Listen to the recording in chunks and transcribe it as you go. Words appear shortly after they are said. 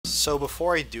So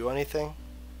before I do anything,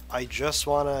 I just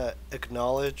want to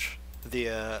acknowledge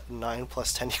the 9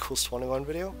 plus 10 equals 21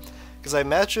 video, because I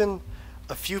imagine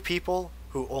a few people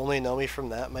who only know me from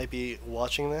that might be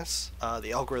watching this.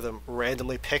 The algorithm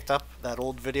randomly picked up that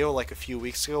old video like a few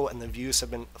weeks ago, and the views have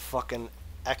been fucking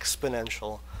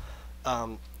exponential.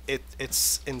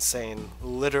 It's insane.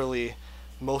 Literally,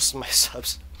 most of my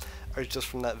subs are just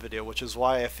from that video, which is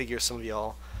why I figure some of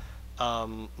y'all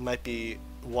might be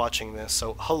watching this.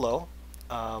 So hello,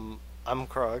 I'm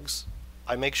Krogs.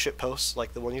 I make shit posts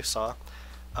like the one you saw.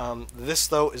 This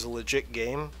though is a legit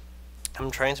game I'm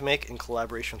trying to make in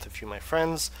collaboration with a few of my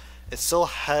friends. It still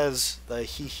has the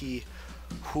hee hee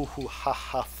hoo hoo ha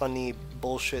ha funny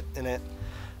bullshit in it.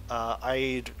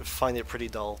 I'd find it pretty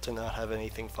dull to not have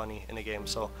anything funny in a game,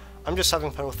 so I'm just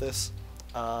having fun with this.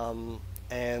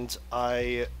 And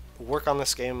I work on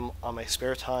this game on my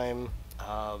spare time,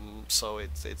 so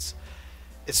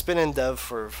it's been in dev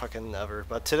for fucking ever,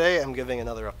 but today I'm giving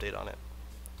another update on it.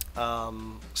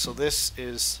 So this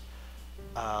is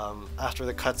after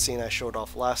the cutscene I showed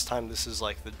off last time. This is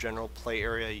like the general play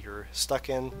area you're stuck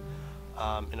in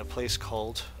a place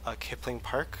called Kipling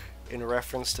Park, in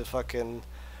reference to fucking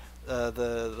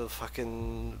the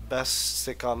fucking best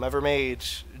sitcom ever made,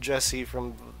 Jessie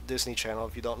from Disney Channel.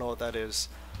 If you don't know what that is,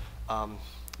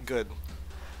 good.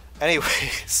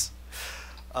 Anyways,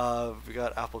 we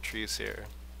got apple trees here,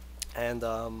 and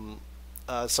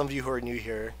some of you who are new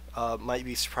here might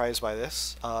be surprised by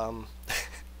this.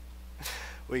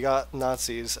 We got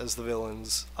Nazis as the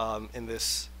villains in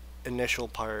this initial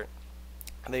part.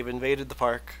 They've invaded the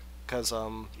park because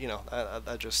you know,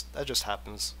 that just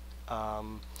happens.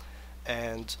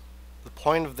 And the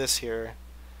point of this here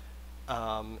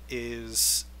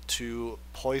is to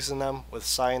poison them with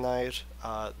cyanide.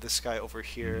 This guy over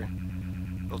here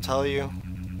will tell you.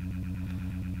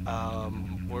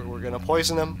 We're gonna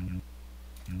poison him.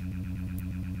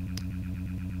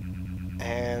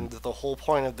 And the whole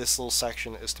point of this little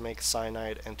section is to make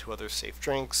cyanide and 2 other safe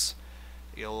drinks.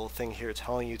 You got a little thing here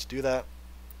telling you to do that.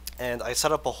 And I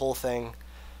set up a whole thing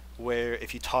where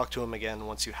if you talk to him again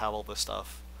once you have all this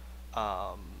stuff,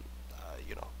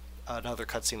 you know, another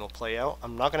cutscene will play out.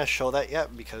 I'm not going to show that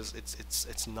yet because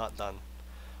it's not done.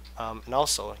 And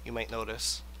also, you might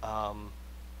notice,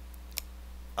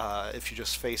 if you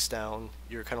just face down,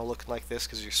 you're kind of looking like this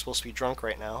because you're supposed to be drunk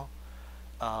right now.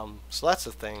 So that's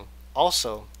the thing.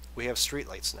 Also, we have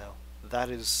streetlights now. That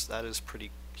is pretty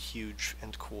huge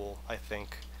and cool, I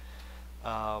think.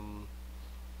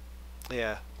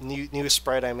 Yeah, new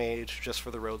sprite I made just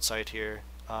for the roadside here.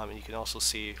 And you can also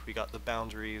see we got the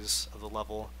boundaries of the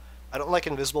level. I don't like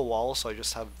invisible walls, so I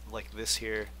just have like this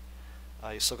here.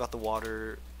 You still got the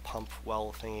water pump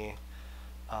well thingy.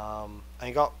 And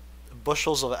you got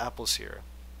bushels of apples here,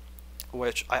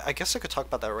 which I guess I could talk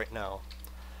about that right now.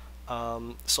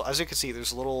 So as you can see,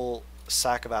 there's a little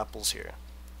sack of apples here.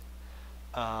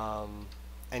 And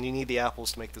you need the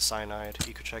apples to make the cyanide.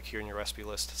 You could check here in your recipe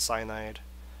list. Cyanide,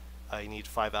 you need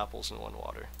 5 apples and 1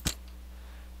 water.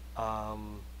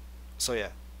 So yeah.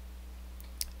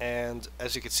 And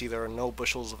as you can see, there are no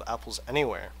bushels of apples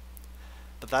anywhere.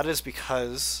 But that is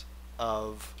because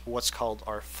of what's called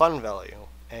our fun value.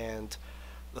 And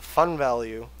the fun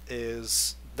value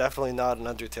is definitely not an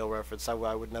Undertale reference. I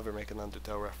would never make an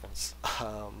Undertale reference.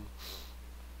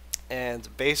 And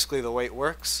basically the way it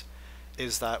works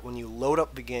is that when you load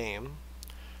up the game,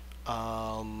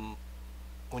 the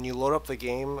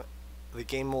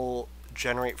game will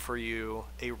generate for you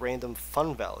a random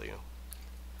fun value.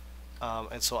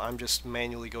 And so I'm just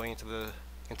manually going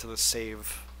into the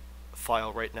save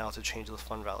file right now to change the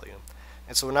fun value.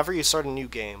 And so whenever you start a new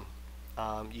game,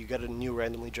 you get a new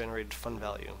randomly generated fun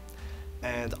value.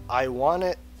 And I want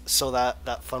it so that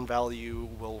that fun value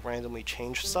will randomly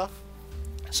change stuff.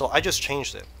 So I just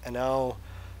changed it, and now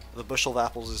the bushel of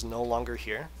apples is no longer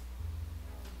here,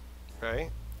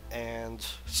 right? And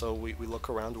so we look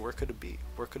around, where could it be?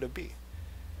 Where could it be?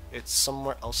 It's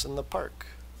somewhere else in the park.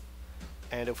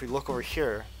 And if we look over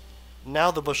here,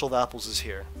 now the bushel of apples is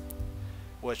here,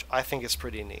 which I think is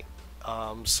pretty neat.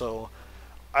 So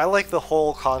I like the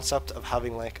whole concept of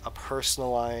having like a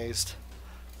personalized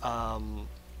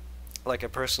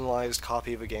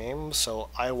copy of a game. So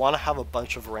I want to have a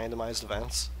bunch of randomized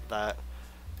events that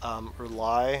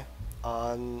rely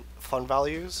on fun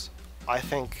values. I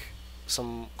think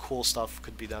some cool stuff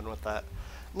could be done with that.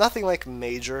 Nothing like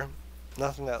major,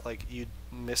 nothing that like you'd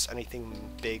miss anything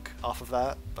big off of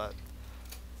that, but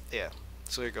yeah.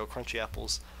 So there you go, crunchy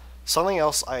apples. Something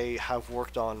else I have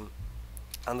worked on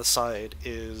the side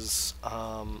is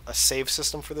a save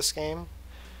system for this game.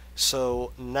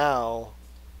 So now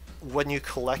when you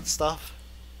collect stuff,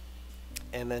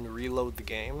 and then reload the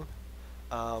game,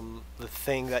 the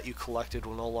thing that you collected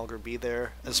will no longer be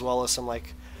there, as well as some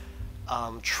like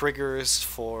triggers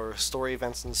for story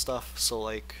events and stuff. So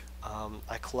like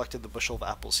I collected the bushel of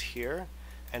apples here,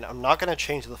 and I'm not gonna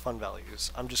change the fun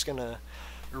values. I'm just gonna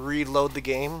reload the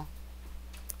game,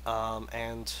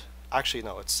 and actually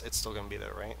no, it's still gonna be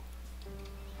there, right?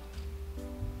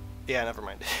 Yeah, never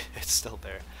mind. It's still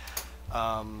there.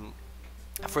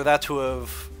 For that to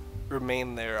have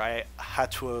remained there, I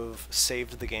had to have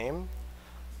saved the game,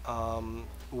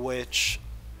 which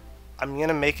I'm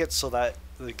gonna make it so that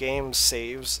the game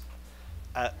saves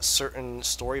at certain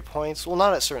story points. Well,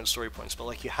 not at certain story points, but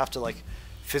like you have to like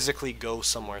physically go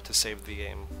somewhere to save the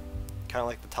game, kind of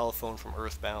like the telephone from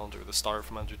Earthbound or the star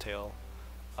from Undertale.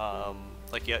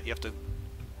 Like you have to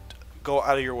go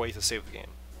out of your way to save the game.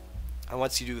 And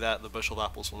once you do that, the bushel of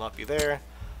apples will not be there,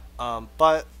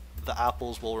 but the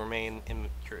apples will remain in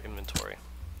your inventory.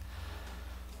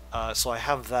 So I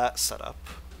have that set up.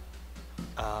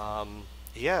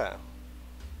 Yeah.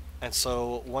 And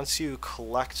so once you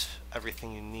collect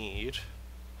everything you need,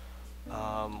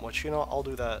 which, you know, I'll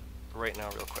do that right now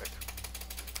real quick.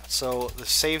 So the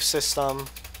save system,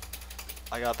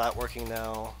 I got that working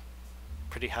now.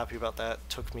 Pretty happy about that.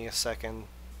 Took me a second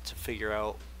to figure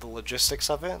out the logistics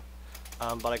of it.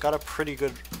 But I got a pretty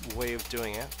good way of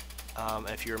doing it.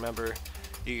 If you remember,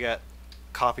 you get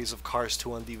copies of Cars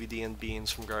 2 on DVD and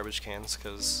beans from garbage cans,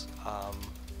 because,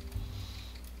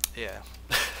 yeah.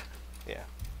 Yeah.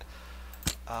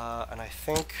 And I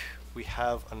think we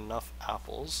have enough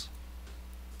apples.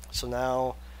 So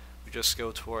now we just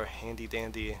go to our handy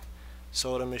dandy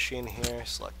soda machine here,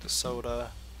 select the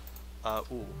soda.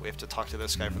 Ooh, we have to talk to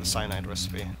this guy for the cyanide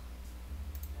recipe.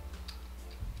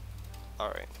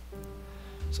 Alright.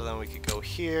 So then we could go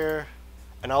here,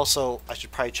 and also I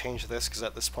should probably change this because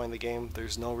at this point in the game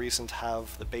there's no reason to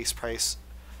have the base price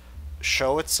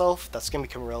show itself. That's going to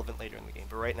become relevant later in the game,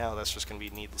 but right now that's just going to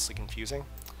be needlessly confusing.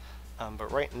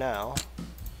 But right now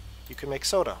you can make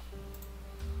soda.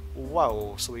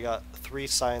 Wow, so we got 3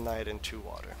 cyanide and 2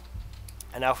 water.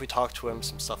 And now if we talk to him,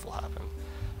 some stuff will happen.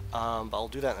 But I'll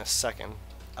do that in a second.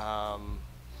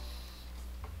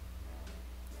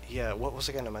 Yeah, what was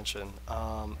I going to mention?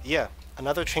 Yeah,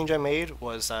 another change I made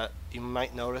was that you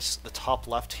might notice the top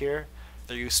left here,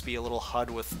 there used to be a little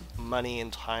HUD with money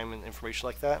and time and information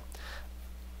like that.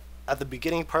 At the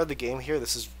beginning part of the game here,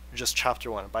 this is just chapter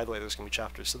 1. By the way, there's going to be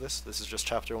chapters to this. This is just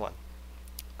chapter 1.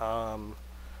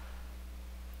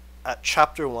 At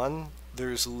chapter 1,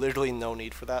 there's literally no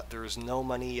need for that. There is no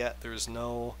money yet. There's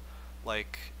no,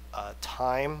 like,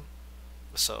 time.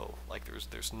 So, like,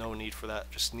 there's no need for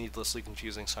that. Just needlessly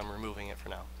confusing, so I'm removing it for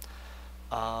now.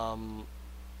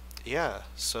 Yeah,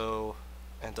 so,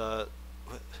 and,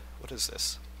 what is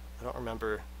this? I don't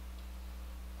remember.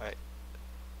 Alright.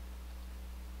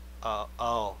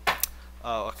 Oh,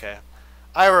 okay.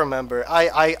 I remember.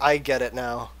 I get it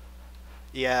now.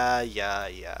 Yeah.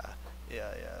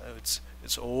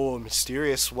 It's oh,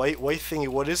 mysterious white thingy.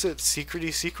 What is it? Secret.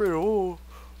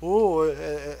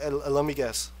 Let me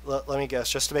guess. Let me guess.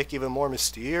 Just to make it even more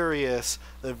mysterious,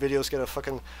 the video's gonna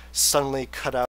fucking suddenly cut out.